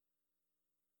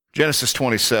Genesis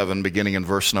 27, beginning in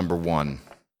verse number 1.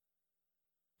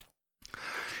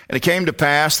 And it came to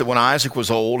pass that when Isaac was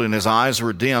old and his eyes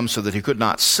were dim so that he could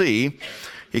not see,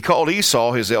 he called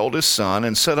Esau his eldest son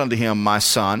and said unto him, My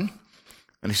son.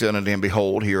 And he said unto him,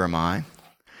 Behold, here am I.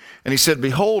 And he said,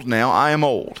 Behold, now I am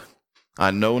old.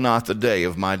 I know not the day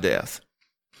of my death.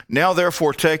 Now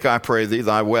therefore take, I pray thee,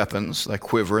 thy weapons, thy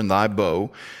quiver and thy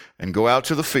bow, and go out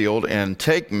to the field and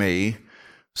take me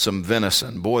some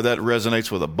venison. Boy, that resonates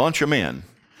with a bunch of men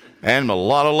and a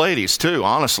lot of ladies too,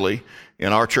 honestly,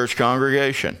 in our church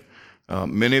congregation.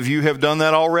 Many of you have done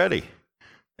that already,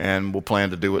 and we'll plan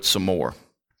to do it some more.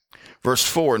 Verse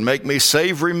 4, And make me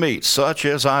savory meat, such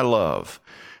as I love,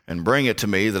 and bring it to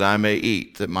me that I may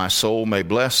eat, that my soul may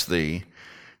bless thee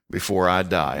before I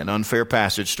die. An unfair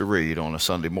passage to read on a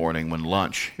Sunday morning when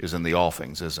lunch is in the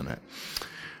offings, isn't it?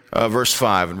 Verse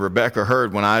 5, And Rebekah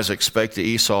heard when Isaac spake to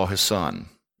Esau his son.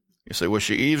 You say, was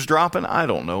she eavesdropping? I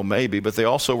don't know, maybe, but they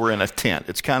also were in a tent.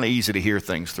 It's kind of easy to hear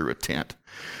things through a tent.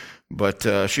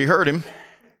 But she heard him,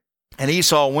 and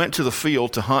Esau went to the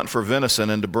field to hunt for venison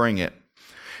and to bring it.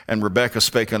 And Rebekah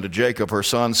spake unto Jacob her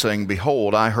son, saying,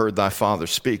 Behold, I heard thy father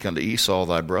speak unto Esau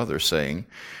thy brother, saying,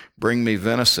 Bring me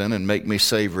venison, and make me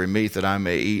savory meat, that I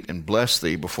may eat and bless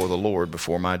thee before the Lord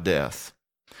before my death.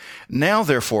 Now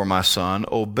therefore, my son,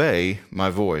 obey my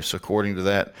voice, according to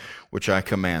that which I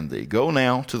command thee. Go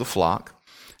now to the flock,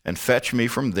 and fetch me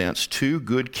from thence 2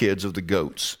 good kids of the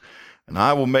goats, and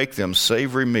I will make them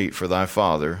savory meat for thy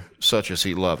father, such as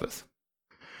he loveth.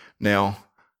 Now,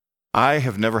 I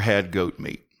have never had goat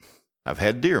meat. I've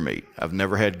had deer meat. I've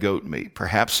never had goat meat.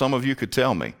 Perhaps some of you could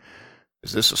tell me,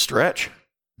 is this a stretch?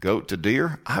 Goat to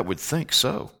deer? I would think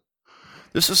so.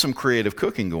 This is some creative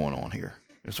cooking going on here,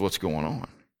 is what's going on.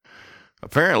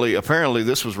 Apparently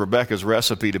this was Rebekah's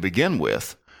recipe to begin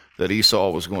with that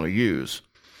Esau was going to use.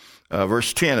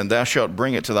 Verse 10, And thou shalt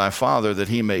bring it to thy father, that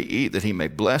he may eat, that he may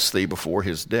bless thee before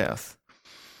his death.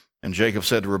 And Jacob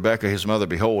said to Rebekah his mother,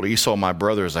 Behold, Esau my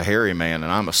brother is a hairy man,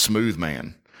 and I'm a smooth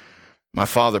man. My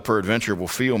father peradventure will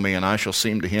feel me, and I shall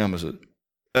seem to him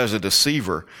as a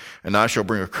deceiver, and I shall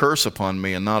bring a curse upon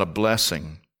me, and not a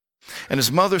blessing. And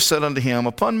his mother said unto him,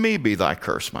 Upon me be thy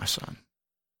curse, my son.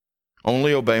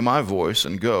 Only obey my voice,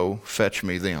 and go, fetch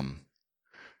me them.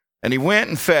 And he went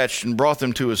and fetched, and brought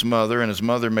them to his mother, and his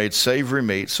mother made savory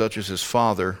meat, such as his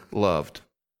father loved.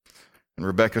 And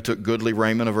Rebekah took goodly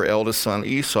raiment of her eldest son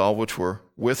Esau, which were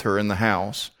with her in the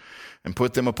house, and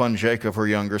put them upon Jacob her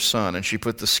younger son. And she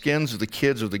put the skins of the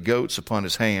kids of the goats upon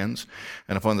his hands,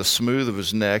 and upon the smooth of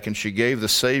his neck, and she gave the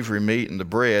savory meat and the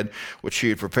bread which she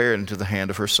had prepared into the hand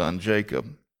of her son Jacob.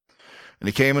 And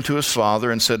he came unto his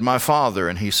father, and said, My father.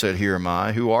 And he said, Here am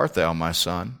I. Who art thou, my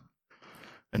son?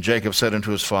 And Jacob said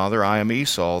unto his father, I am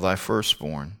Esau, thy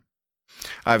firstborn.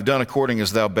 I have done according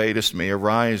as thou badest me.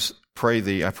 Arise, I pray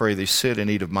thee, sit and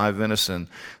eat of my venison,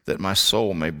 that my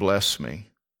soul may bless me.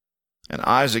 And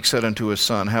Isaac said unto his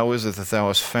son, How is it that thou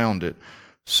hast found it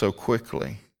so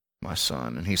quickly, my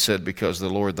son? And he said, Because the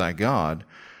Lord thy God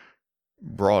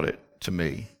brought it to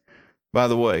me. By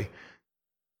the way,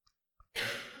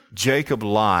 Jacob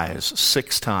lies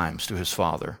 6 times to his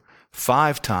father,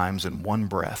 5 times in one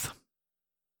breath.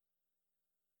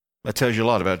 That tells you a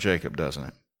lot about Jacob,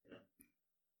 doesn't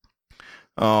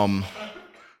it?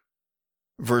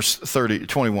 Verse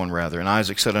 21, And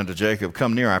Isaac said unto Jacob,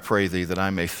 Come near, I pray thee, that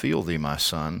I may feel thee, my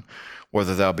son,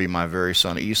 whether thou be my very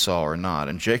son Esau or not.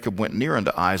 And Jacob went near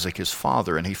unto Isaac his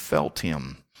father, and he felt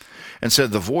him, and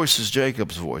said, The voice is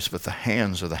Jacob's voice, but the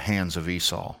hands are the hands of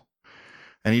Esau.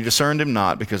 And he discerned him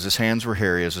not, because his hands were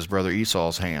hairy as his brother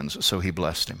Esau's hands, so he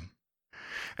blessed him.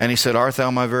 And he said, Art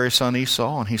thou my very son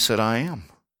Esau? And he said, I am.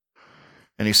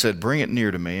 And he said, Bring it near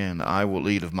to me, and I will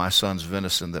eat of my son's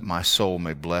venison, that my soul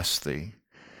may bless thee.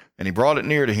 And he brought it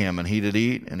near to him, and he did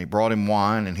eat, and he brought him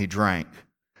wine, and he drank.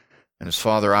 And his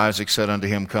father Isaac said unto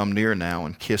him, Come near now,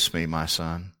 and kiss me, my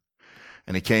son.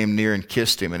 And he came near and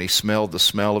kissed him, and he smelled the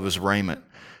smell of his raiment,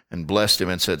 and blessed him,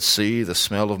 and said, See, the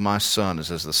smell of my son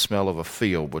is as the smell of a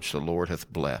field which the Lord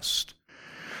hath blessed.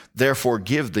 Therefore God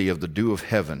give thee of the dew of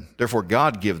heaven,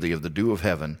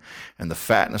 and the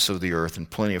fatness of the earth,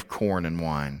 and plenty of corn and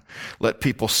wine. Let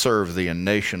people serve thee, and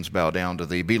nations bow down to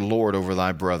thee. Be Lord over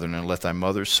thy brethren, and let thy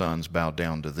mother's sons bow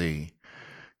down to thee.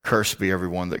 Cursed be every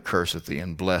one that curseth thee,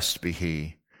 and blessed be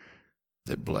he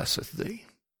that blesseth thee.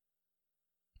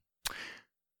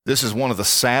 This is one of the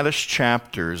saddest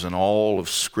chapters in all of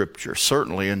Scripture,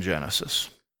 certainly in Genesis.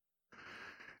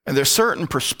 And there's certain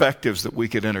perspectives that we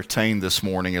could entertain this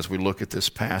morning as we look at this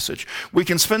passage. We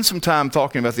can spend some time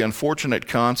talking about the unfortunate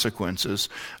consequences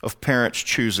of parents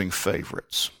choosing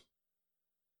favorites.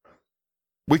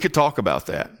 We could talk about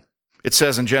that. It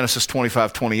says in Genesis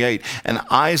 25:28, and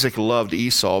Isaac loved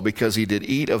Esau because he did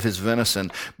eat of his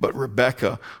venison, but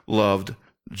Rebekah loved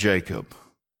Jacob.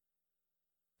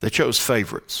 They chose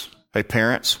favorites. Hey,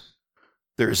 parents,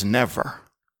 there is never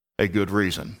a good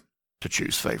reason to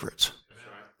choose favorites.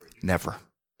 Never.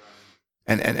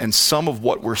 And some of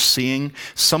what we're seeing,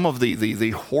 some of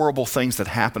the horrible things that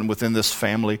happen within this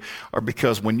family are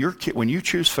because when you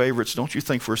choose favorites, don't you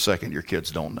think for a second your kids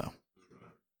don't know.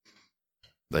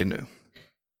 They knew.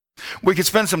 We could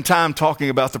spend some time talking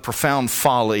about the profound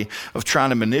folly of trying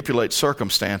to manipulate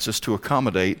circumstances to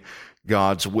accommodate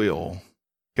God's will.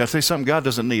 Got to say something? God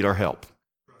doesn't need our help.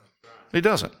 He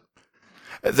doesn't.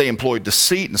 They employed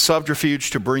deceit and subterfuge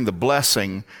to bring the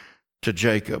blessing to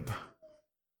Jacob.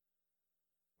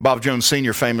 Bob Jones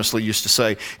Sr. famously used to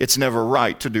say, it's never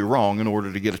right to do wrong in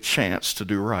order to get a chance to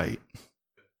do right.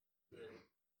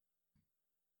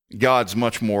 God's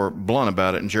much more blunt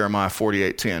about it in Jeremiah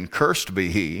 48:10. Cursed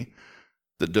be he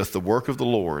that doth the work of the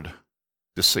Lord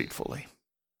deceitfully.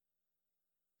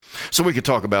 So we could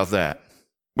talk about that.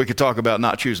 We could talk about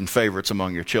not choosing favorites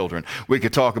among your children. We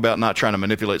could talk about not trying to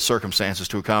manipulate circumstances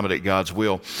to accommodate God's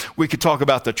will. We could talk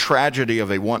about the tragedy of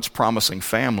a once promising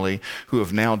family who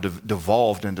have now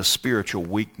devolved into spiritual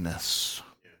weakness.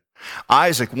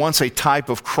 Isaac, once a type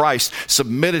of Christ,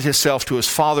 submitted himself to his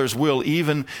father's will,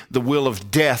 even the will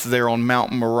of death there on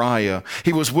Mount Moriah.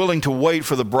 He was willing to wait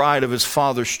for the bride of his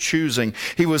father's choosing.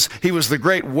 He was the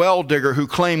great well digger who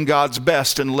claimed God's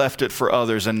best and left it for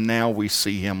others, and now we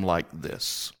see him like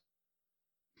this.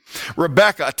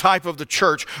 Rebekah, a type of the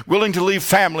church, willing to leave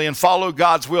family and follow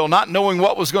God's will, not knowing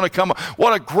what was going to come.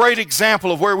 What a great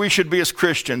example of where we should be as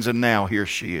Christians, and now here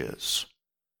she is.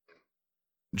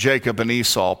 Jacob and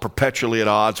Esau, perpetually at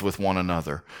odds with one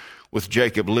another, with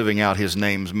Jacob living out his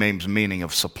name's meaning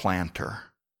of supplanter.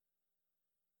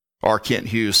 R. Kent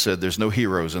Hughes said, there's no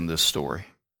heroes in this story,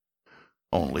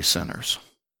 only sinners.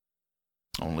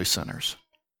 Only sinners.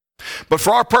 But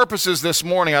for our purposes this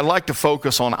morning, I'd like to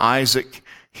focus on Isaac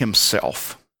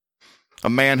himself, a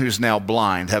man who's now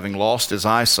blind, having lost his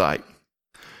eyesight.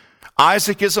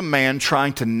 Isaac is a man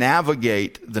trying to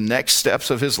navigate the next steps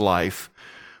of his life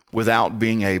without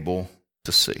being able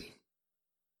to see.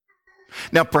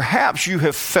 Now, perhaps you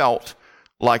have felt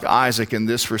like Isaac in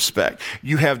this respect.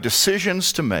 You have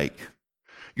decisions to make.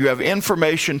 You have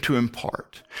information to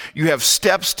impart. You have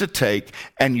steps to take,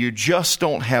 and you just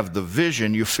don't have the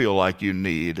vision you feel like you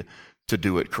need to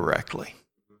do it correctly.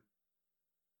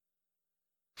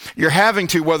 You're having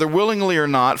to, whether willingly or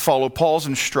not, follow Paul's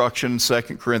instruction in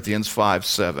 2 Corinthians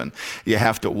 5:7. You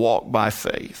have to walk by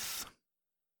faith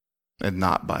and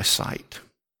not by sight.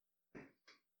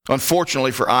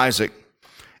 Unfortunately for Isaac,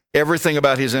 everything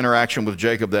about his interaction with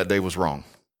Jacob that day was wrong.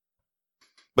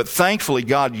 But thankfully,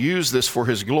 God used this for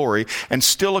his glory and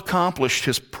still accomplished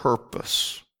his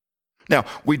purpose. Now,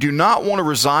 we do not want to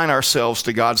resign ourselves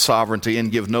to God's sovereignty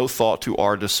and give no thought to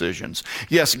our decisions.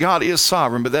 Yes, God is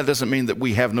sovereign, but that doesn't mean that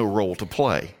we have no role to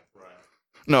play.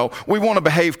 No, we want to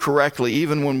behave correctly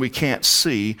even when we can't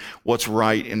see what's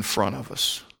right in front of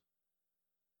us.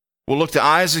 We'll look to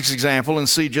Isaac's example and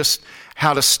see just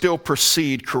how to still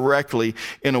proceed correctly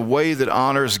in a way that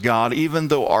honors God, even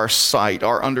though our sight,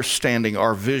 our understanding,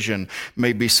 our vision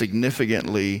may be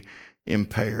significantly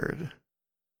impaired.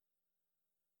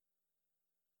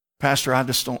 Pastor, I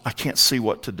can't see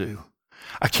what to do.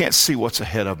 I can't see what's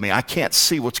ahead of me. I can't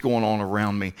see what's going on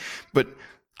around me. But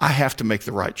I have to make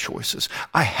the right choices.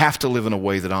 I have to live in a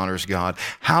way that honors God.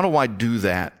 How do I do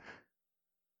that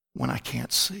when I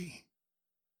can't see?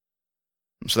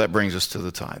 So that brings us to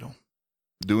the title,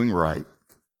 Doing Right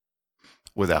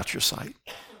Without Your Sight.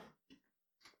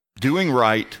 Doing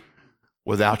right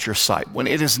without your sight. When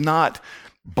it is not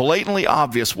blatantly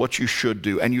obvious what you should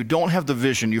do, and you don't have the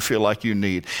vision you feel like you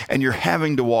need, and you're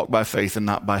having to walk by faith and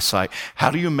not by sight, how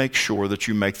do you make sure that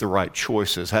you make the right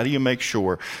choices? How do you make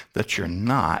sure that you're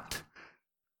not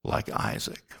like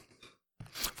Isaac?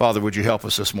 Father, would you help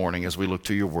us this morning as we look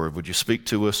to your word? Would you speak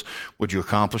to us? Would you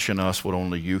accomplish in us what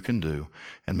only you can do?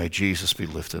 And may Jesus be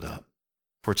lifted up.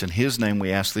 For it's in his name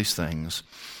we ask these things.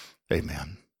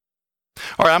 Amen.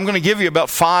 All right, I'm going to give you about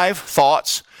 5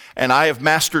 thoughts, and I have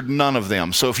mastered none of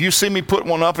them. So if you see me put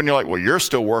one up and you're like, well, you're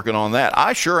still working on that,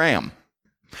 I sure am.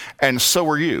 And so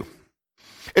are you.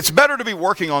 It's better to be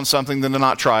working on something than to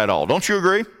not try at all. Don't you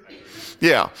agree?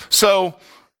 Yeah. So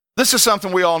this is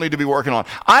something we all need to be working on.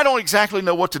 I don't exactly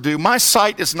know what to do. My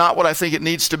sight is not what I think it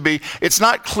needs to be. It's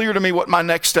not clear to me what my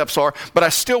next steps are, but I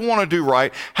still want to do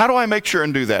right. How do I make sure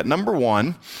and do that? Number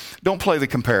 1, don't play the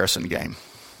comparison game.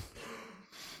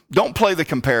 Don't play the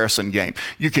comparison game.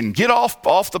 You can get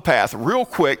off the path real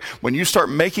quick when you start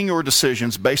making your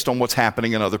decisions based on what's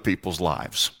happening in other people's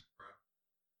lives.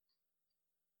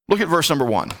 Look at verse number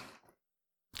 1.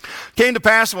 Came to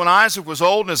pass when Isaac was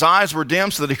old and his eyes were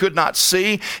dim so that he could not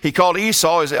see, he called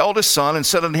Esau his eldest son and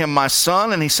said unto him, my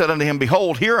son. And he said unto him,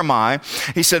 behold, here am I.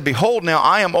 He said, behold, now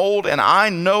I am old and I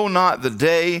know not the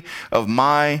day of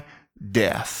my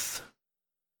death.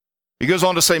 He goes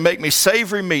on to say, make me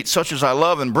savory meat such as I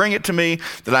love and bring it to me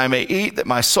that I may eat, that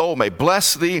my soul may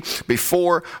bless thee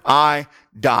before I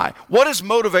die. What is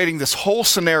motivating this whole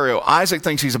scenario? Isaac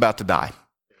thinks he's about to die.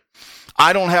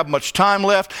 I don't have much time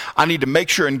left. I need to make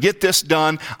sure and get this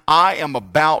done. I am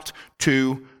about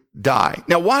to die.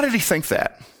 Now, why did he think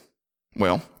that?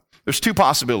 Well, there's two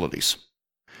possibilities.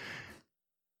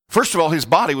 First of all, his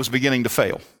body was beginning to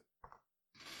fail.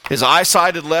 His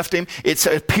eyesight had left him. It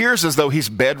appears as though he's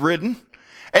bedridden.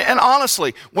 And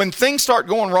honestly, when things start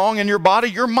going wrong in your body,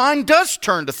 your mind does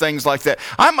turn to things like that.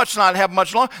 I must not have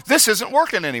much longer. This isn't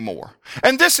working anymore.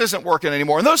 And this isn't working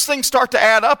anymore. And those things start to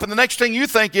add up. And the next thing you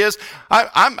think is,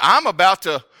 I'm about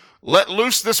to let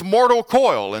loose this mortal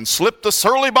coil and slip the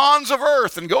surly bonds of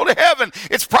earth and go to heaven.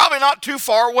 It's probably not too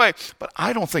far away. But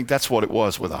I don't think that's what it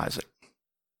was with Isaac.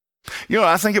 You know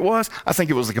what I think it was? I think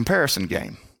it was the comparison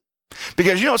game.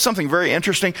 Because you know something very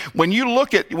interesting? When you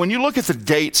look at the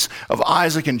dates of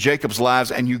Isaac and Jacob's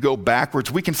lives and you go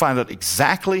backwards, we can find out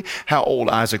exactly how old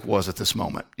Isaac was at this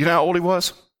moment. You know how old he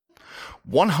was?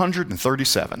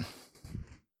 137.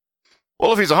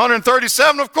 Well, if he's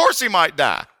 137, of course he might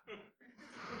die.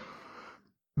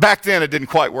 Back then, it didn't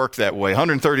quite work that way.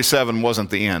 137 wasn't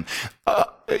the end.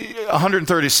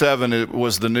 137 it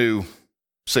was the new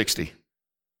 60.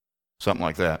 Something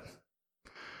like that.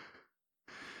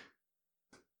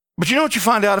 But you know what you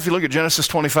find out if you look at Genesis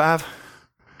 25?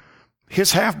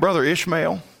 His half-brother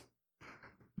Ishmael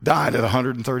died at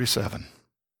 137.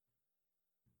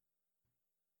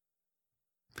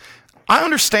 I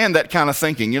understand that kind of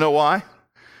thinking. You know why?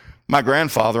 My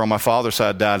grandfather on my father's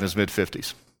side died in his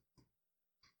mid-50s.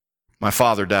 My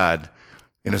father died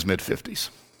in his mid-50s.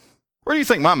 Where do you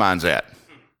think my mind's at?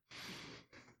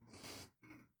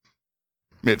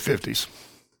 Mid-50s.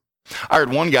 I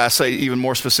heard one guy say even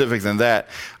more specific than that.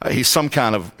 He's some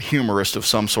kind of humorist of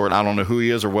some sort. I don't know who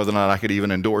he is or whether or not I could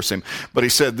even endorse him. But he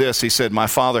said this. He said, my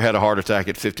father had a heart attack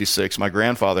at 56. My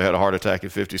grandfather had a heart attack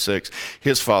at 56.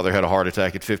 His father had a heart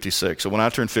attack at 56. So when I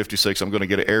turn 56, I'm going to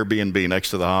get an Airbnb next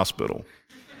to the hospital.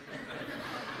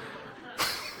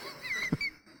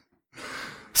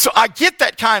 So I get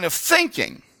that kind of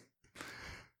thinking.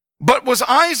 But was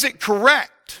Isaac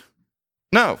correct?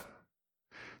 No.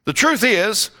 The truth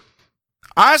is,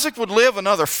 Isaac would live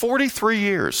another 43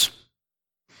 years.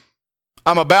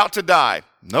 I'm about to die.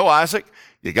 No, Isaac,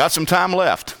 you got some time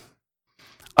left.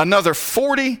 Another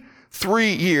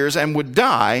 43 years and would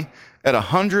die at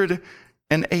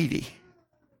 180.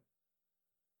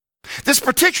 This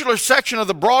particular section of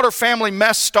the broader family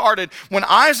mess started when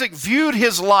Isaac viewed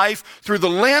his life through the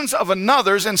lens of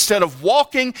another's instead of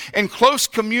walking in close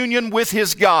communion with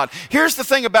his God. Here's the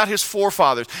thing about his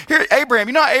forefathers. Here, Abraham,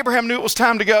 you know how Abraham knew it was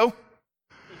time to go?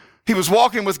 He was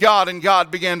walking with God and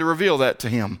God began to reveal that to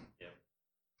him.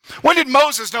 When did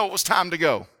Moses know it was time to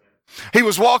go? He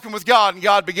was walking with God and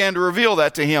God began to reveal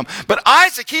that to him. But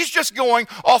Isaac, he's just going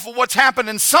off of what's happened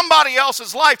in somebody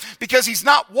else's life because he's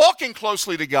not walking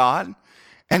closely to God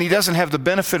and he doesn't have the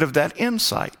benefit of that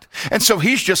insight. And so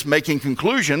he's just making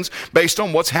conclusions based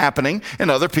on what's happening in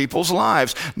other people's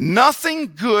lives.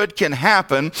 Nothing good can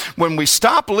happen when we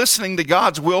stop listening to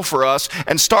God's will for us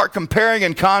and start comparing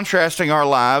and contrasting our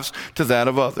lives to that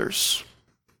of others.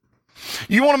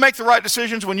 You want to make the right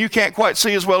decisions when you can't quite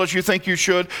see as well as you think you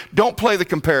should? Don't play the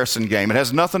comparison game. It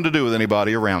has nothing to do with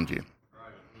anybody around you.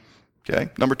 Okay,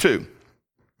 number 2.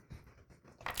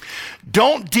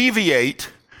 Don't deviate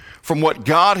from what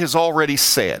God has already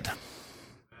said.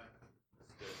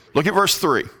 Look at verse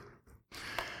 3.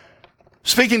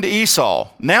 Speaking to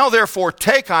Esau, now therefore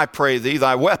take, I pray thee,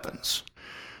 thy weapons,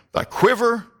 thy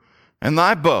quiver and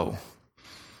thy bow,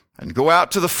 and go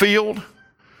out to the field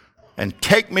and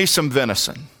take me some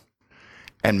venison,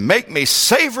 and make me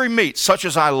savory meat such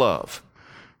as I love,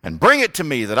 and bring it to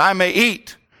me that I may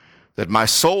eat, that my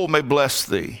soul may bless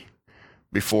thee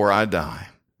before I die.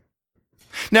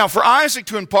 Now, for Isaac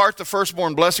to impart the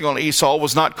firstborn blessing on Esau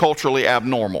was not culturally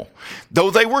abnormal. Though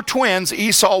they were twins,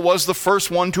 Esau was the first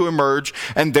one to emerge,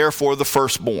 and therefore the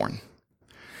firstborn.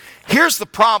 Here's the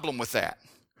problem with that.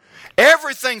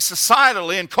 Everything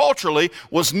societally and culturally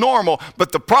was normal,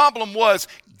 but the problem was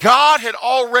God had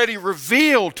already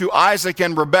revealed to Isaac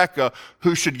and Rebekah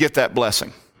who should get that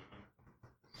blessing.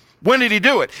 When did he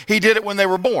do it? He did it when they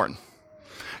were born.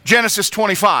 Genesis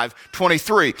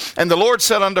 25:23. And the Lord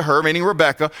said unto her, meaning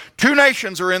Rebekah, 2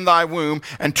 nations are in thy womb,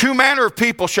 and 2 manner of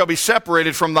people shall be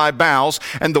separated from thy bowels,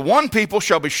 and the one people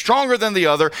shall be stronger than the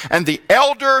other, and the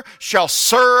elder shall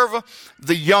serve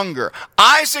the younger.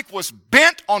 Isaac was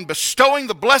bent on bestowing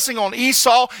the blessing on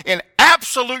Esau in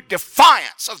absolute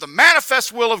defiance of the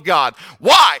manifest will of God.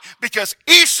 Why? Because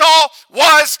Esau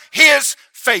was his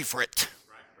favorite.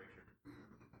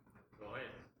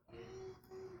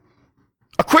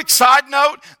 A quick side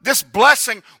note, this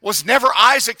blessing was never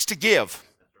Isaac's to give.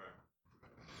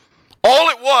 All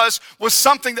it was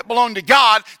something that belonged to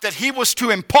God that he was to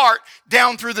impart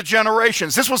down through the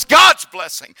generations. This was God's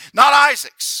blessing, not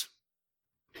Isaac's.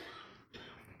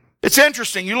 It's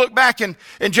interesting. You look back in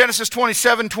Genesis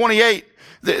 27:28,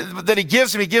 that he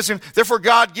gives him, therefore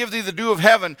God give thee the dew of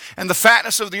heaven and the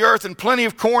fatness of the earth and plenty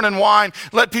of corn and wine.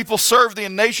 Let people serve thee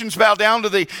and nations bow down to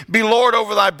thee. Be Lord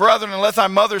over thy brethren and let thy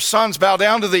mother's sons bow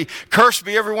down to thee. Cursed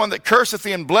be everyone that curseth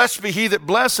thee and blessed be he that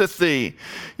blesseth thee.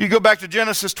 You go back to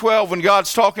Genesis 12 when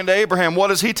God's talking to Abraham. What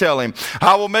does he tell him?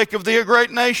 I will make of thee a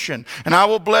great nation and I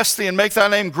will bless thee and make thy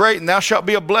name great and thou shalt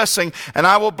be a blessing and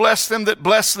I will bless them that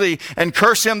bless thee and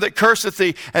curse him that curseth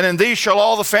thee and in thee shall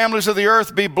all the families of the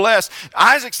earth be blessed.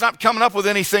 Isaac's not coming up with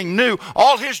anything new.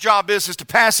 All his job is to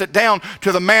pass it down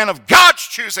to the man of God's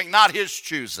choosing, not his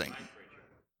choosing.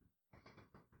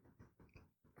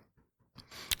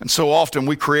 And so often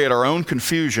we create our own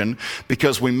confusion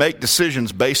because we make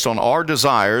decisions based on our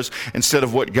desires instead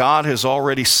of what God has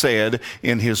already said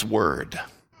in his word.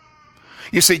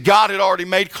 You see, God had already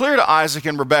made clear to Isaac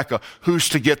and Rebekah who's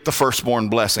to get the firstborn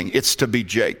blessing. It's to be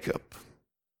Jacob.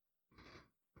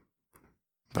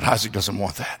 But Isaac doesn't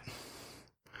want that.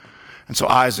 And so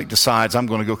Isaac decides, I'm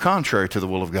going to go contrary to the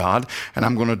will of God, and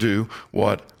I'm going to do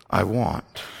what I want.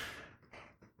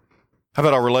 How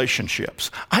about our relationships?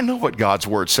 I know what God's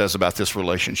word says about this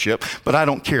relationship, but I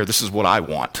don't care. This is what I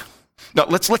want. Now,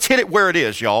 let's hit it where it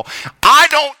is, y'all. I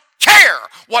don't care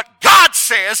what God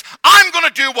says. I'm going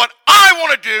to do what I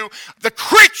want to do, the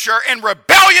creature in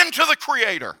rebellion to the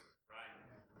Creator.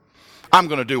 I'm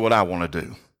going to do what I want to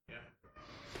do.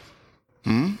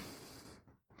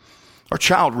 Or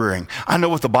child rearing. I know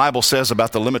what the Bible says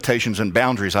about the limitations and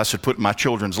boundaries I should put in my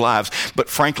children's lives, but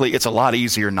frankly, it's a lot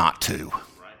easier not to.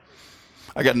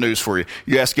 I got news for you.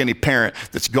 You ask any parent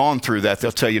that's gone through that,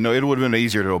 they'll tell you, no, it would have been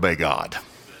easier to obey God.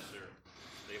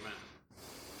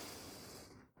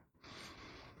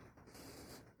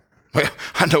 Well,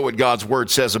 I know what God's word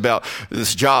says about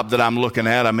this job that I'm looking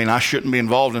at. I mean, I shouldn't be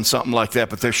involved in something like that,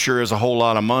 but there sure is a whole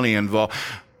lot of money involved.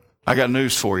 I got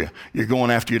news for you. You're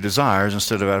going after your desires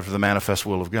instead of after the manifest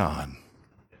will of God.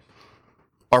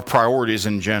 Our priorities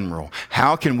in general.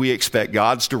 How can we expect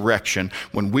God's direction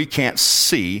when we can't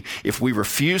see if we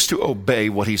refuse to obey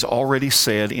what he's already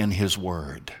said in his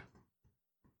word?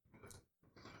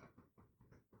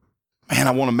 Man,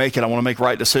 I want to make it. I want to make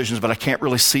right decisions, but I can't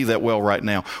really see that well right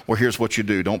now. Well, here's what you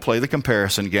do. Don't play the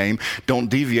comparison game. Don't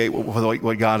deviate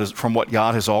from what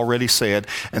God has already said.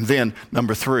 And then,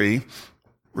 number 3,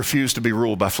 refuse to be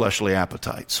ruled by fleshly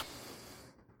appetites.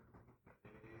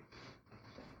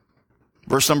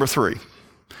 Verse number 3.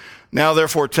 Now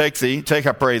therefore take,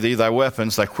 I pray thee, thy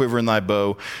weapons, thy quiver and thy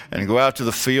bow, and go out to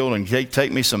the field and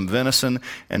take me some venison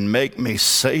and make me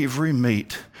savory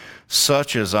meat,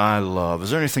 such as I love.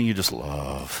 Is there anything you just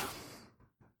love?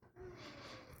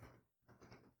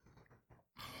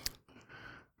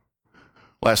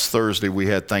 Last Thursday we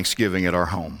had Thanksgiving at our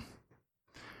home.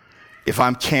 If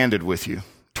I'm candid with you,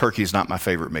 turkey's not my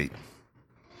favorite meat.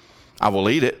 I will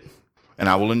eat it and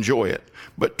I will enjoy it.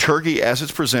 But turkey as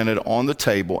it's presented on the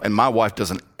table, and my wife does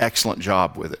an excellent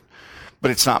job with it, but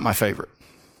it's not my favorite.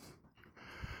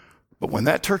 But when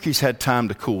that turkey's had time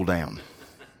to cool down,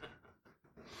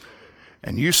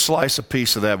 and you slice a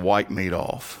piece of that white meat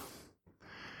off,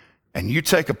 and you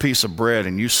take a piece of bread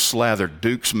and you slather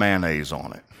Duke's mayonnaise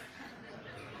on it,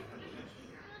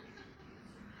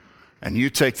 and you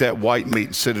take that white meat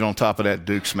and sit it on top of that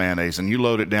Duke's mayonnaise, and you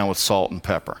load it down with salt and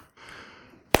pepper,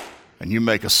 and you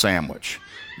make a sandwich,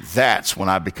 that's when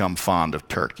I become fond of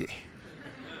turkey.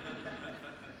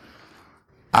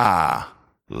 I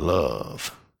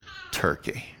love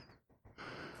turkey.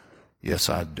 Yes,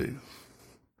 I do.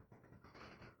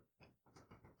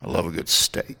 I love a good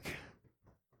steak.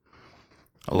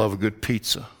 I love a good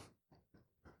pizza.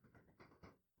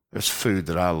 There's food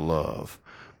that I love.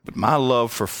 But my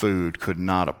love for food could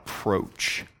not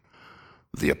approach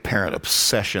the apparent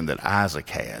obsession that Isaac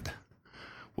had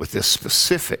with this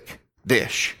specific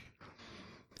dish.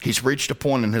 He's reached a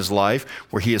point in his life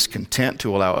where he is content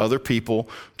to allow other people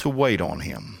to wait on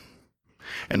him.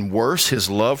 And worse, his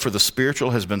love for the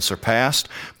spiritual has been surpassed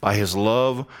by his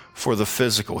love for the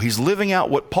physical. He's living out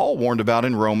what Paul warned about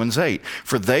in Romans 8.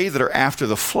 For they that are after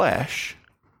the flesh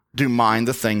do mind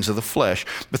the things of the flesh,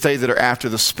 but they that are after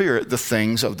the Spirit, the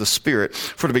things of the Spirit.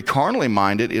 For to be carnally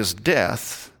minded is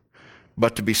death,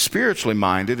 but to be spiritually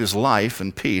minded is life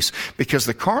and peace, because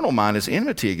the carnal mind is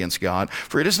enmity against God,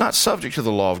 for it is not subject to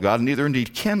the law of God, neither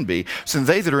indeed can be, since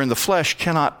they that are in the flesh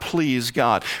cannot please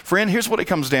God. Friend, here's what it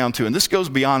comes down to, and this goes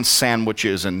beyond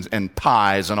sandwiches and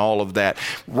pies and all of that.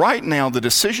 Right now, the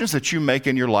decisions that you make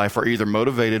in your life are either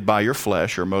motivated by your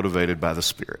flesh or motivated by the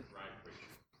Spirit.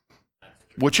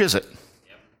 Which is it?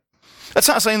 That's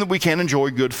not saying that we can't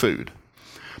enjoy good food.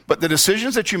 But the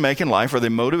decisions that you make in life, are they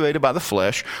motivated by the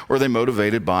flesh or are they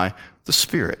motivated by the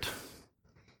Spirit?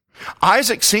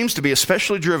 Isaac seems to be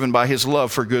especially driven by his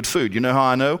love for good food. You know how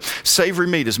I know? Savory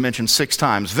meat is mentioned 6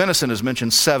 times. Venison is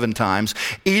mentioned 7 times.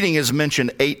 Eating is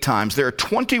mentioned 8 times. There are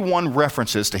 21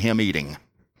 references to him eating.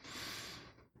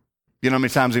 You know how many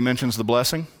times he mentions the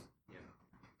blessing?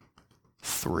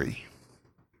 3.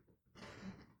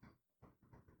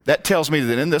 That tells me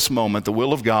that in this moment, the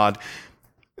will of God,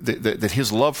 that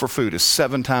his love for food is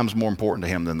 7 times more important to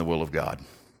him than the will of God.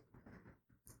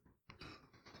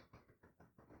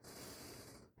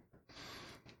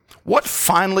 What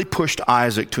finally pushed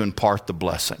Isaac to impart the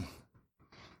blessing?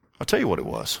 I'll tell you what it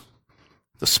was.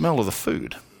 The smell of the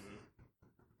food.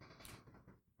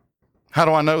 How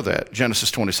do I know that?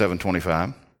 Genesis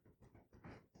 27:25.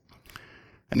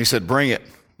 And he said, bring it,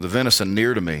 the venison,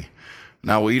 near to me,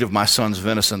 and I will eat of my son's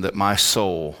venison, that my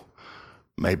soul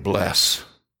may bless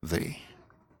thee.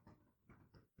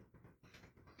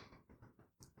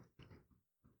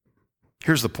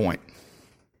 Here's the point.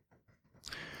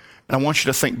 And I want you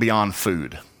to think beyond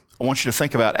food. I want you to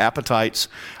think about appetites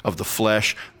of the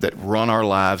flesh that run our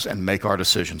lives and make our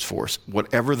decisions for us,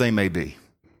 whatever they may be.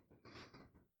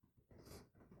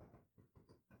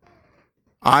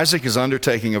 Isaac is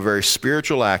undertaking a very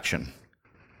spiritual action,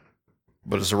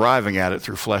 but is arriving at it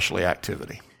through fleshly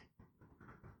activity.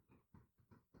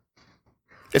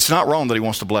 It's not wrong that he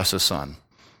wants to bless his son.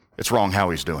 It's wrong how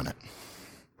he's doing it.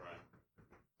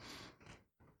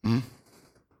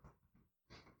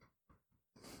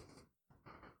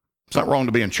 It's not wrong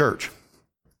to be in church.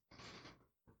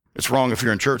 It's wrong if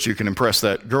you're in church, you can impress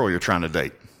that girl you're trying to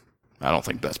date. I don't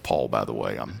think that's Paul, by the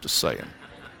way. I'm just saying.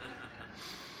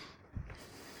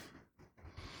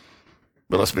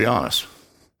 But let's be honest.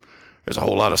 There's a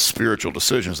whole lot of spiritual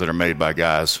decisions that are made by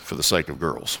guys for the sake of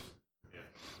girls.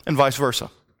 And vice versa.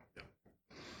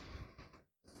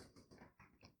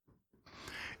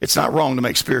 It's not wrong to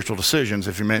make spiritual decisions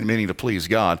if you're meaning to please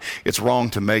God. It's wrong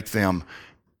to make them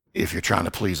if you're trying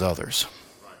to please others.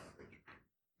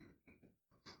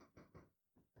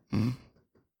 And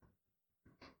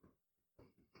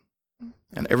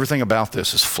everything about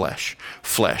this is flesh,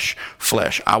 flesh,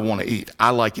 flesh. I want to eat. I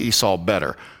like Esau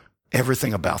better.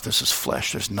 Everything about this is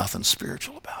flesh. There's nothing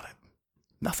spiritual about it.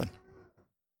 Nothing.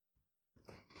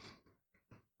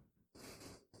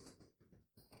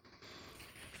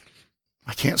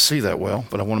 I can't see that well,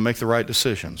 but I want to make the right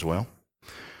decisions. Well,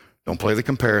 don't play the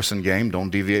comparison game. Don't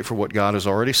deviate from what God has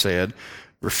already said.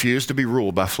 Refuse to be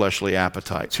ruled by fleshly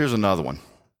appetites. Here's another one.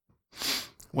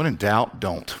 When in doubt,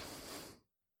 don't.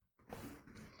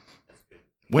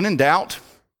 When in doubt,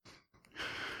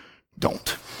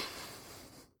 don't.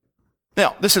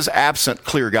 Now, this is absent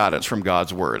clear guidance from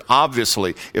God's word.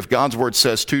 Obviously, if God's word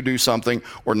says to do something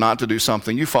or not to do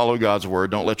something, you follow God's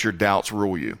word. Don't let your doubts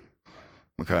rule you.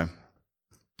 Okay?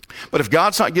 But if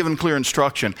God's not given clear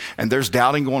instruction and there's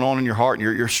doubting going on in your heart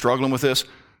and you're struggling with this,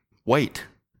 wait.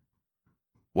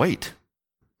 Wait.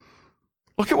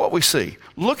 Look at what we see.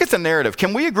 Look at the narrative.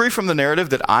 Can we agree from the narrative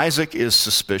that Isaac is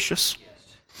suspicious?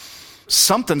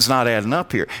 Something's not adding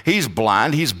up here. He's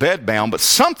blind, he's bedbound, but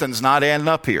something's not adding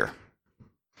up here.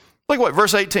 Look at what,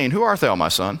 verse 18, who art thou, my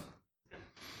son?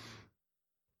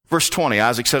 Verse 20,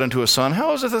 Isaac said unto his son,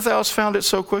 how is it that thou hast found it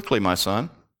so quickly, my son?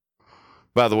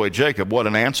 By the way, Jacob, what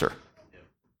an answer.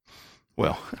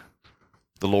 Well,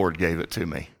 the Lord gave it to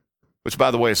me. Which,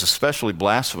 by the way, is especially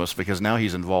blasphemous because now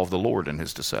he's involved the Lord in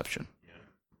his deception.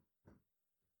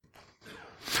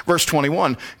 Verse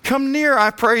 21, come near,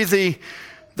 I pray thee,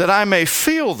 that I may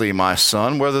feel thee, my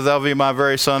son, whether thou be my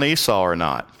very son Esau or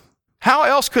not. How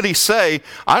else could he say,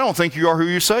 I don't think you are who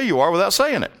you say you are, without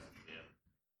saying it?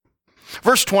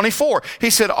 Verse 24, he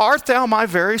said, art thou my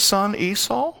very son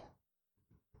Esau?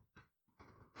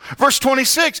 Verse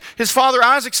 26, his father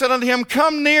Isaac said unto him,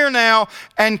 come near now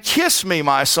and kiss me,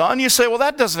 my son. You say, well,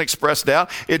 that doesn't express doubt.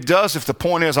 It does if the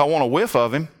point is I want a whiff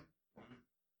of him.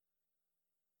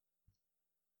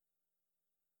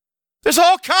 There's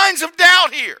all kinds of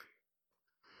doubt here.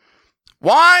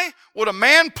 Why would a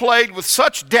man plagued with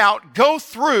such doubt go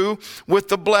through with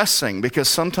the blessing? Because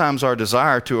sometimes our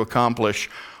desire to accomplish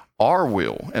our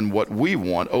will and what we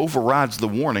want overrides the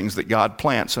warnings that God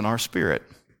plants in our spirit.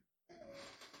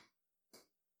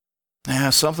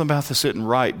 Something about this isn't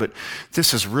right, but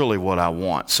this is really what I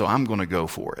want, so I'm going to go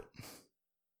for it.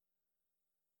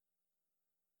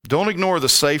 Don't ignore the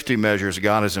safety measures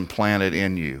God has implanted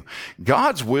in you.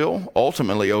 God's will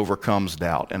ultimately overcomes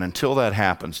doubt, and until that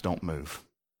happens, don't move.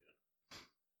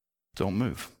 Don't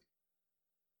move.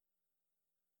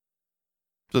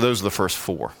 So those are the first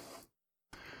four.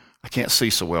 I can't see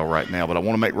so well right now, but I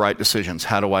want to make right decisions.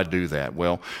 How do I do that?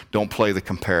 Well, don't play the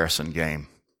comparison game.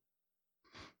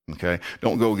 Okay?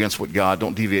 Don't go against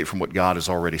don't deviate from what God has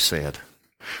already said.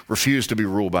 Refuse to be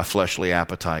ruled by fleshly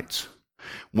appetites.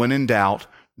 When in doubt,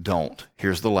 don't.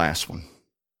 Here's the last one.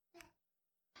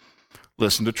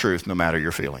 Listen to truth no matter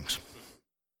your feelings.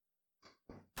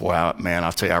 Boy, man,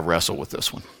 I'll tell you, I wrestle with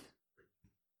this one.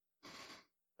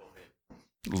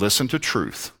 Listen to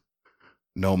truth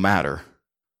no matter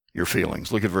your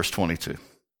feelings. Look at verse 22.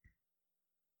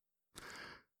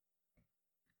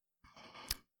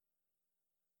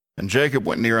 And Jacob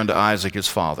went near unto Isaac his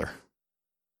father,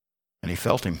 and he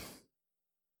felt him,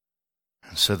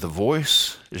 and said, the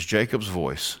voice is Jacob's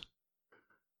voice,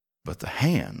 but the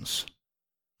hands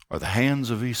are the hands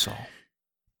of Esau.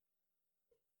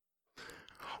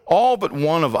 All but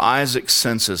one of Isaac's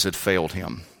senses had failed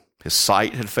him. His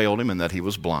sight had failed him in that he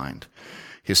was blind.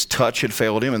 His touch had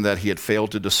failed him in that he had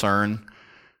failed to discern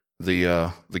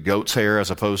the goat's hair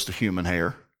as opposed to human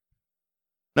hair.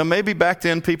 Now, maybe back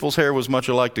then people's hair was much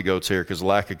alike to goat's hair because of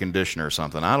lack of conditioner or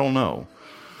something. I don't know.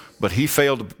 But he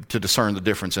failed to discern the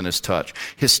difference in his touch.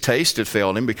 His taste had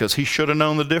failed him because he should have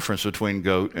known the difference between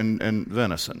goat and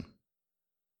venison.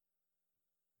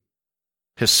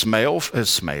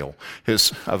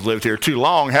 I've lived here too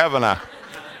long, haven't I?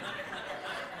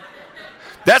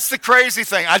 That's the crazy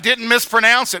thing. I didn't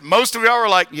mispronounce it. Most of y'all were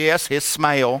like, yes, his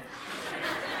smell.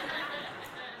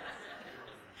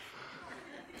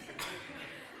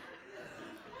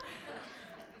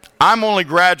 I'm only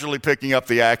gradually picking up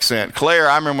the accent. Claire,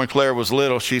 I remember when Claire was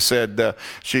little, she said,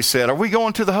 are we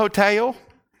going to the hotel?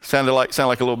 Sounded like a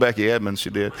little Becky Edmonds, she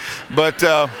did. But,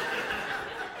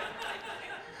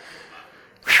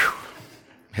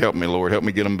 help me, Lord, help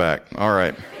me get them back. All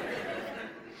right.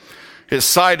 His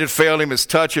sight had failed him, his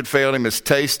touch had failed him, his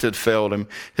taste had failed him,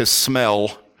 his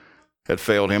smell had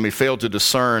failed him. He failed to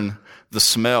discern the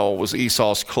smell was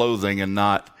Esau's clothing and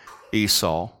not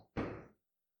Esau.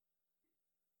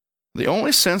 The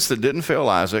only sense that didn't fail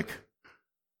Isaac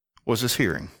was his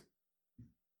hearing.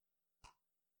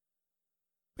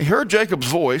 He heard Jacob's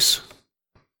voice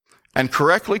and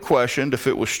correctly questioned if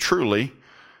it was truly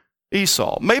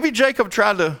Esau. Maybe Jacob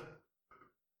tried to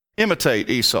imitate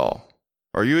Esau.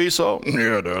 Are you Esau?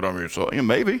 Yeah, Dad, I'm Esau. Yeah,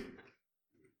 maybe.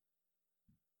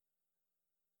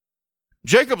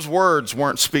 Jacob's words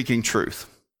weren't speaking truth,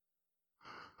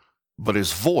 but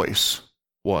his voice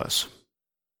was.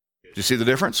 Do you see the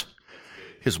difference?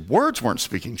 His words weren't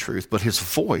speaking truth, but his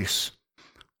voice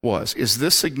was. Is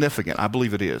this significant? I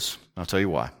believe it is. I'll tell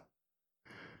you why.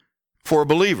 For a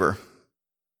believer,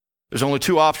 there's only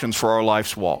two options for our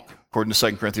life's walk, according to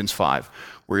 2 Corinthians 5.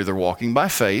 We're either walking by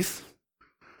faith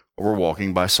or we're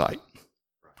walking by sight.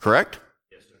 Correct?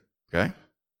 Yes, sir. Okay?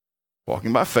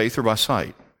 Walking by faith or by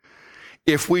sight.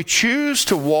 If we choose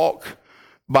to walk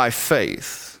by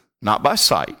faith, not by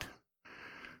sight,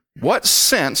 what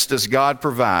sense does God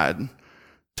provide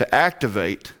to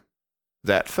activate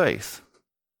that faith?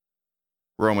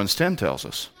 Romans 10 tells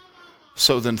us.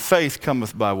 So then faith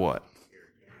cometh by what?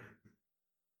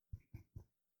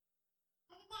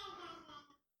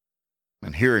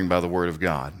 And hearing by the word of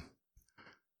God.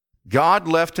 God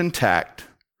left intact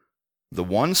the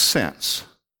one sense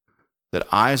that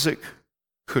Isaac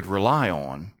could rely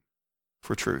on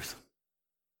for truth.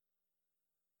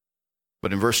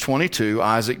 But in verse 22,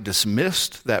 Isaac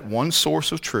dismissed that one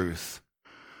source of truth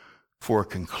for a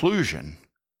conclusion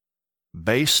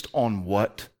based on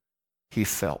what he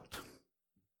felt.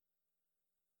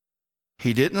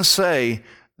 He didn't say,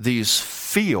 these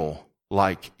feel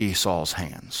like Esau's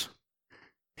hands.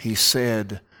 He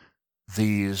said,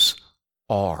 these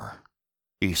are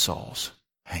Esau's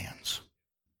hands.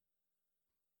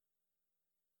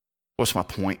 What's my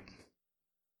point?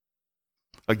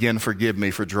 Again, forgive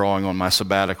me for drawing on my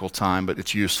sabbatical time, but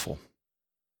it's useful.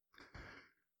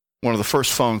 One of the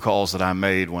first phone calls that I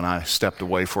made when I stepped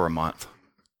away for a month,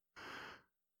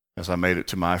 as I made it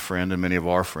to my friend and many of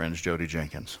our friends, Jody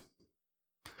Jenkins.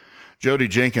 Jody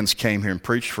Jenkins came here and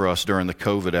preached for us during the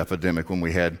COVID epidemic when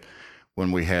we had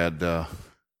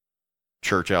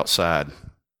church outside.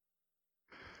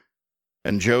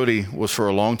 And Jody was for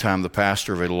a long time the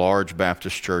pastor of a large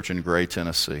Baptist church in Gray,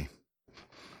 Tennessee.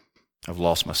 I've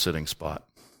lost my sitting spot.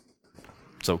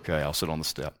 It's okay, I'll sit on the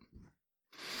step.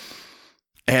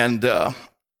 And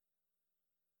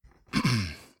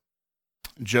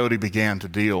Jody began to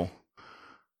deal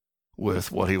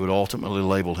with what he would ultimately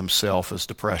label himself as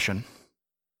depression.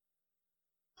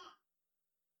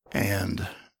 And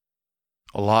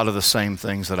a lot of the same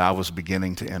things that I was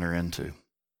beginning to enter into.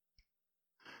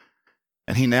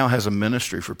 And he now has a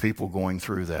ministry for people going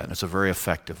through that, and it's a very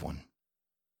effective one.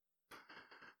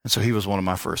 And so he was one of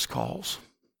my first calls.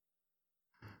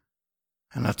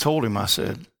 And I told him, I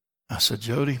said,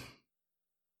 Jody,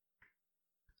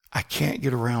 I can't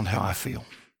get around how I feel.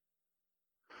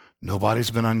 Nobody's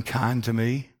been unkind to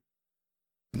me.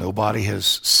 Nobody has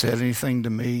said anything to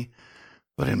me.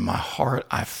 But in my heart,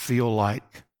 I feel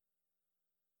like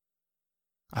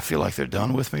they're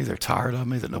done with me. They're tired of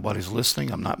me, that nobody's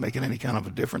listening. I'm not making any kind of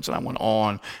a difference. And I went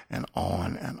on and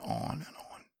on and on and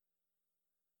on.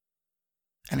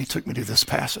 And he took me to this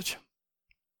passage.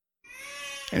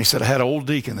 And he said, I had an old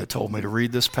deacon that told me to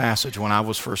read this passage when I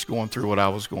was first going through what I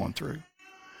was going through.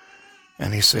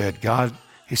 And he said,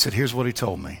 here's what he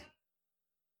told me.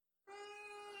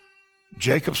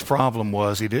 Jacob's problem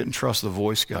was he didn't trust the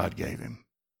voice God gave him.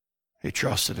 He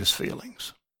trusted his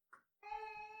feelings.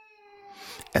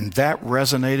 And that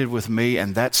resonated with me,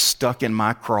 and that stuck in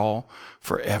my craw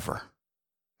forever.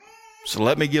 So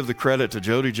let me give the credit to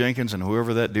Jody Jenkins and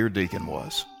whoever that dear deacon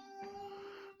was.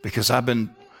 Because I've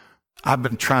been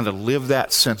trying to live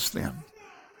that since then.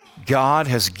 God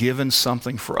has given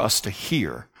something for us to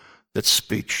hear that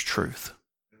speaks truth.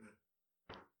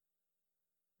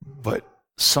 But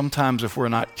sometimes if we're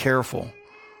not careful,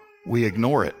 we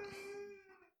ignore it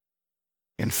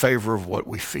in favor of what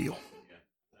we feel.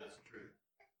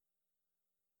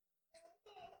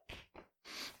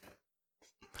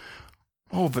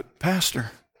 Oh, but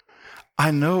Pastor,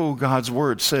 I know God's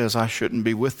word says I shouldn't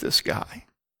be with this guy,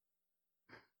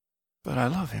 but I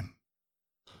love him.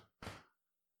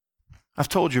 I've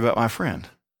told you about my friend.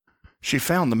 She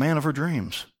found the man of her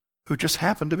dreams who just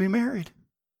happened to be married.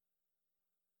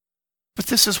 But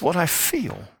this is what I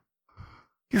feel.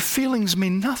 Your feelings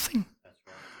mean nothing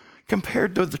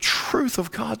compared to the truth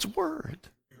of God's word.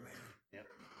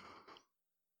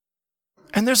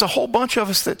 And there's a whole bunch of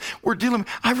us that we're dealing with.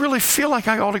 I really feel like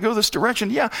I ought to go this direction.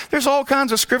 Yeah, there's all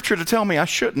kinds of scripture to tell me I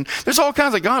shouldn't. There's all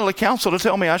kinds of godly counsel to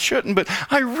tell me I shouldn't, but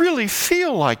I really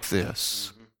feel like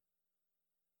this.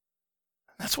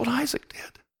 That's what Isaac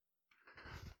did.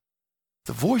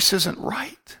 The voice isn't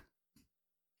right.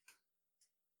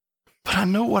 But I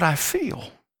know what I feel.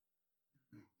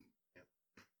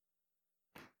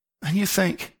 And you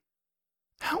think,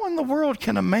 how in the world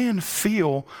can a man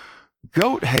feel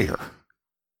goat hair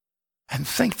and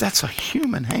think that's a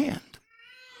human hand?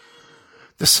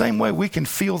 The same way we can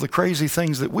feel the crazy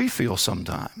things that we feel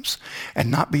sometimes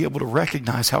and not be able to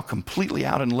recognize how completely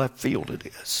out in left field it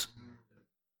is.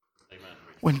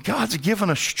 When God's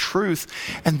given us truth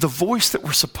and the voice that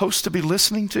we're supposed to be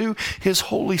listening to, His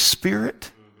Holy Spirit,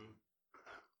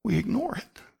 we ignore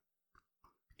it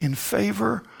in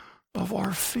favor of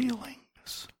our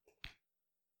feelings.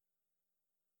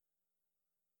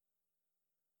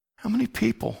 How many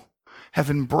people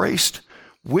have embraced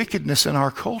wickedness in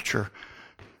our culture,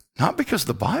 not because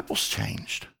the Bible's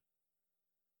changed,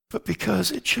 but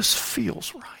because it just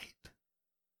feels right?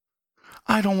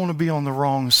 I don't want to be on the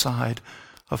wrong side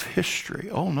of history.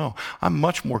 Oh no, I'm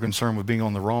much more concerned with being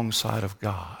on the wrong side of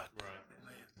God.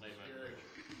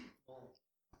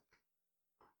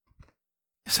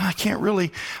 So I can't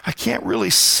really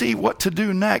see what to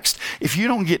do next. If you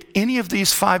don't get any of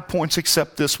these 5 points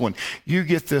except this one, you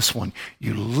get this one.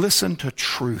 You listen to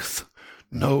truth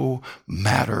no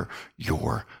matter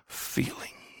your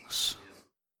feelings.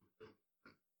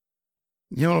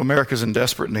 You know what America's in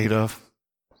desperate need of?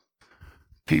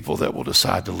 People that will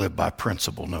decide to live by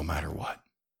principle no matter what.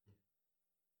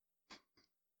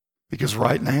 Because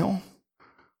right now,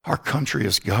 our country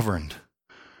is governed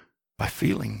by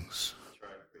feelings.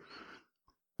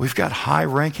 We've got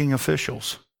high-ranking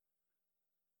officials,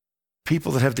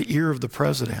 people that have the ear of the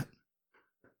president,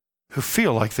 who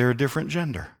feel like they're a different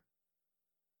gender.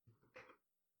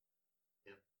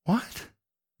 What?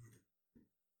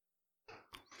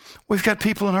 We've got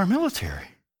people in our military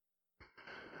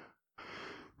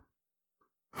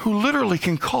who literally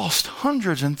can cost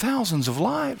hundreds and thousands of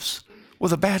lives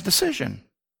with a bad decision,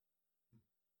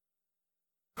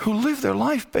 who live their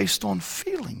life based on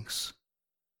feelings.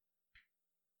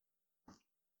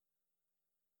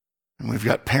 And we've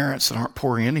got parents that aren't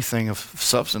pouring anything of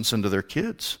substance into their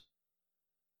kids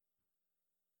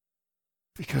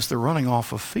because they're running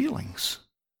off of feelings.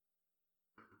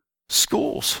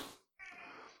 Schools,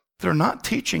 they're not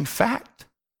teaching fact.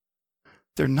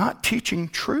 They're not teaching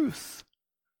truth.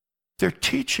 They're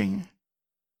teaching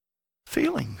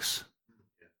feelings.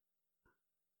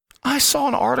 I saw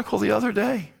an article the other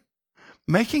day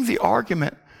making the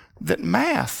argument that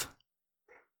math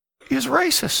is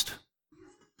racist.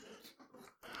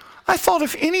 I thought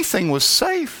if anything was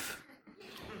safe,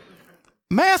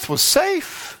 math was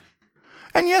safe.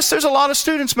 And yes, there's a lot of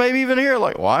students maybe even here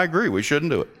like, well, I agree, we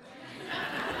shouldn't do it.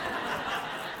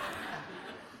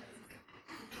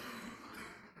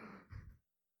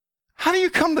 How do you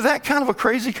come to that kind of a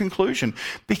crazy conclusion?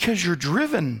 Because you're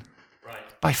driven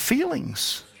by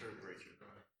feelings.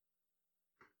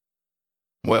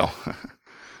 Well,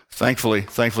 thankfully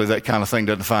that kind of thing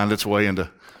doesn't find its way into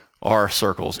our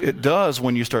circles. It does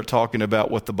when you start talking about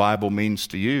what the Bible means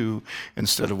to you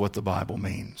instead of what the Bible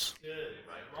means.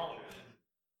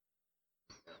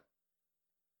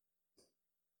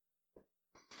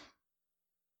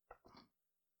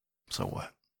 So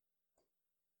what?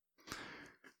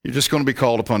 You're just going to be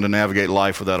called upon to navigate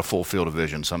life without a full field of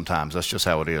vision sometimes. That's just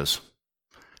how it is.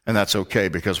 And that's okay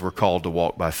because we're called to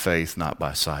walk by faith, not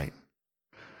by sight.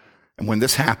 And when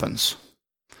this happens,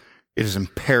 it is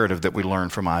imperative that we learn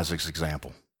from Isaac's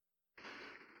example.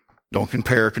 Don't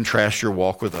compare or contrast your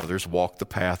walk with others. Walk the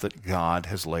path that God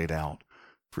has laid out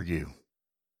for you.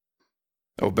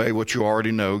 Obey what you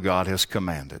already know God has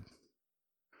commanded.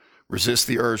 Resist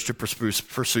the urge to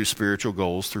pursue spiritual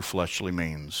goals through fleshly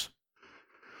means.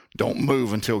 Don't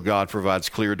move until God provides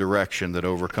clear direction that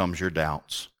overcomes your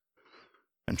doubts.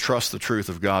 And trust the truth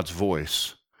of God's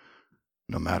voice,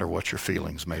 no matter what your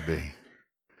feelings may be.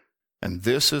 And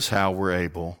this is how we're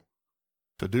able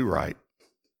to do right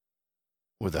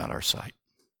without our sight.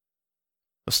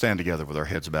 Let's stand together with our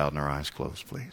heads bowed and our eyes closed, please.